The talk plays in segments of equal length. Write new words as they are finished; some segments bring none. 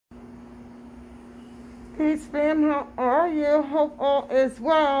Peace, fam. How are you? Hope all is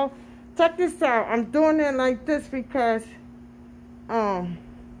well. Check this out. I'm doing it like this because I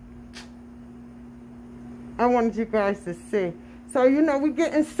wanted you guys to see. So, we're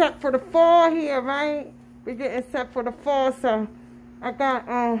getting set for the fall here, right? We're getting set for the fall. So, I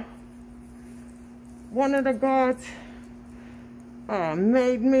got one of the gods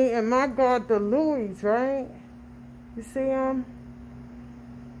made me and my god the Louis, right? You see him?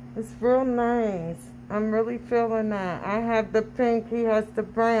 It's real nice. I'm really feeling that. I have the pink, he has the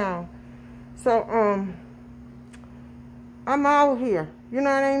brown. So, I'm out here. You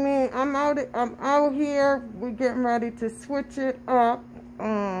know what I mean? I'm out here. We're getting ready to switch it up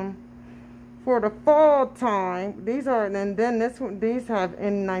for the fall time. These are, and then these have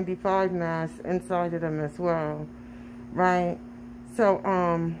N95 masks inside of them as well, right? So,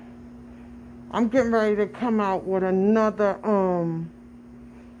 I'm getting ready to come out with another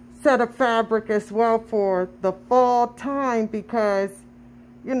set of fabric as well for the fall time because,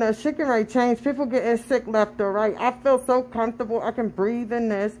 shit can really change. People getting sick left or right. I feel so comfortable. I can breathe in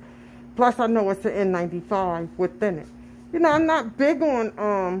this. Plus, I know it's an N95 within it. I'm not big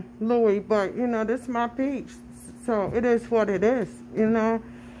on Louis, but, this is my piece. So, it is what it is,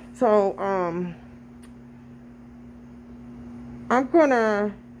 So, I'm going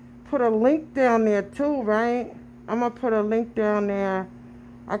to put a link down there too, right? I'm going to put a link down there.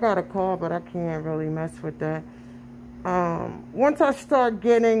 I got a call, but I can't really mess with that. Once I start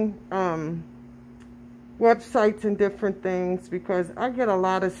getting websites and different things, because I get a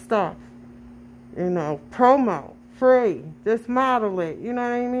lot of stuff, promo, free, just model it, you know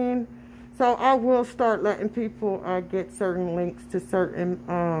what I mean? So I will start letting people get certain links to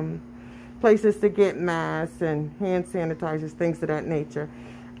certain places to get masks and hand sanitizers, things of that nature.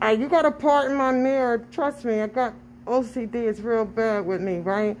 You got a part in my mirror, trust me, I got OCD is real bad with me,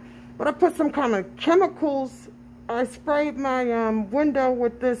 right? But I put some kind of chemicals. I sprayed my window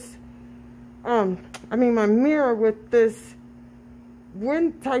with this, my mirror with this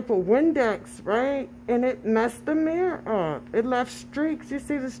type of Windex, right? And it messed the mirror up. It left streaks. You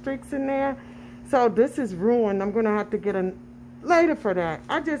see the streaks in there? So this is ruined. I'm going to have to get a later for that.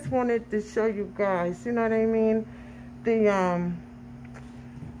 I just wanted to show you guys, you know what I mean? The,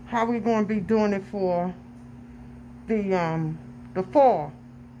 how we going to be doing it for the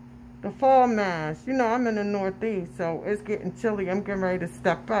fall mask. I'm in the Northeast, so it's getting chilly. I'm getting ready to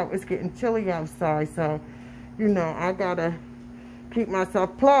step out. It's getting chilly outside, so I gotta keep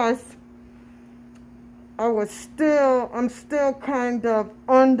myself. Plus, I'm still kind of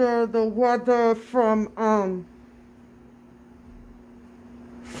under the weather from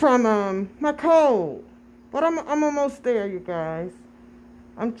my cold, but I'm almost there, you guys.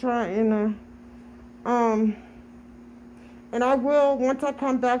 I'm trying to and I will, once I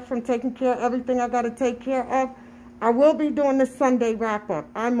come back from taking care of everything I got to take care of, I will be doing the Sunday wrap-up.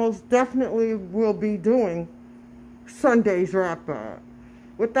 I most definitely will be doing Sunday's wrap-up.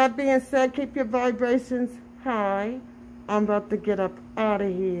 With that being said, keep your vibrations high. I'm about to get up out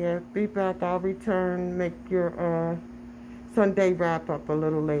of here. Be back. I'll return, make your Sunday wrap-up a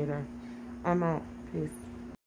little later. I'm out. Peace.